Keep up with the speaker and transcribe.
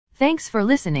Thanks for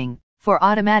listening. For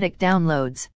automatic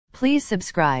downloads, please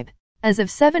subscribe. As of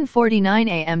 7:49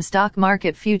 a.m. stock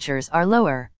market futures are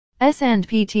lower.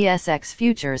 S&P TSX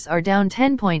futures are down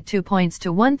 10.2 points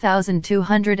to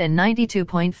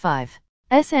 1,292.5.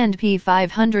 S&P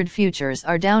 500 futures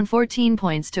are down 14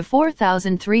 points to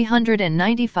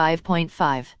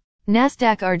 4,395.5.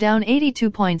 Nasdaq are down 82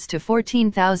 points to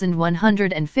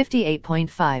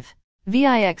 14,158.5.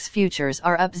 VIX futures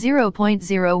are up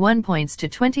 0.01 points to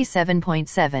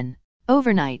 27.7.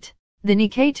 Overnight, the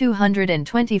Nikkei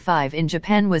 225 in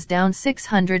Japan was down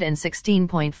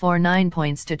 616.49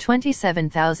 points to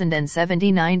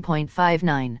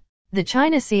 27,079.59. The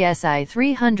China CSI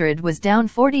 300 was down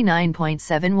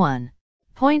 49.71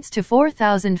 points to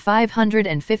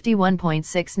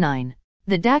 4,551.69.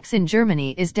 The DAX in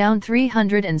Germany is down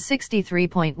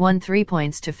 363.13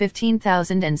 points to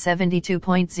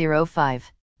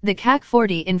 15,072.05. The CAC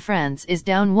 40 in France is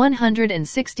down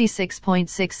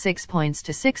 166.66 points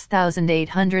to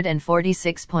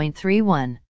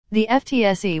 6,846.31. The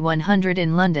FTSE 100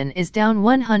 in London is down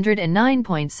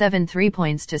 109.73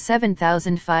 points to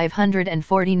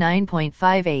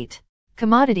 7,549.58.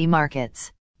 Commodity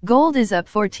markets. Gold is up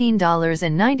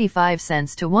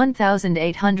 $14.95 to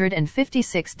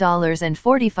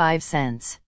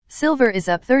 $1,856.45. Silver is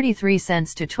up 33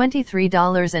 cents to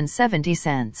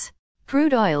 $23.70.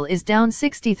 Crude oil is down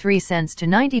 63 cents to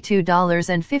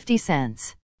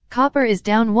 $92.50. Copper is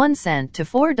down 1 cent to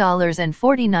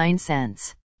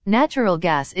 $4.49. Natural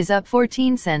gas is up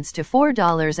 14 cents to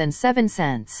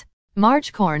 $4.07.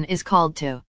 March corn is called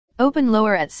to open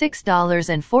lower at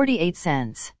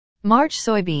 $6.48. March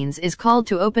soybeans is called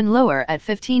to open lower at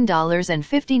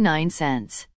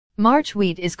 $15.59. March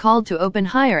wheat is called to open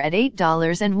higher at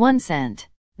 $8.01.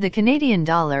 The Canadian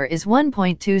dollar is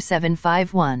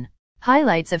 1.2751.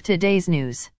 Highlights of today's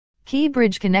news. Key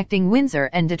bridge connecting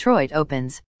Windsor and Detroit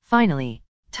opens, finally.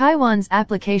 Taiwan's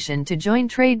application to join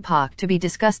trade POC to be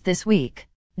discussed this week.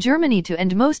 Germany to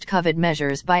end most COVID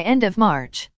measures by end of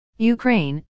March.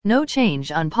 Ukraine, no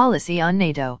change on policy on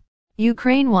NATO.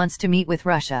 Ukraine wants to meet with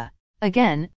Russia.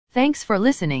 Again, thanks for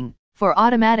listening. For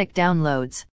automatic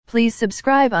downloads, please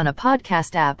subscribe on a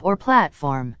podcast app or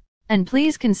platform. And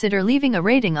please consider leaving a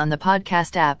rating on the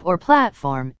podcast app or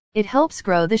platform. It helps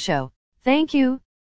grow the show. Thank you.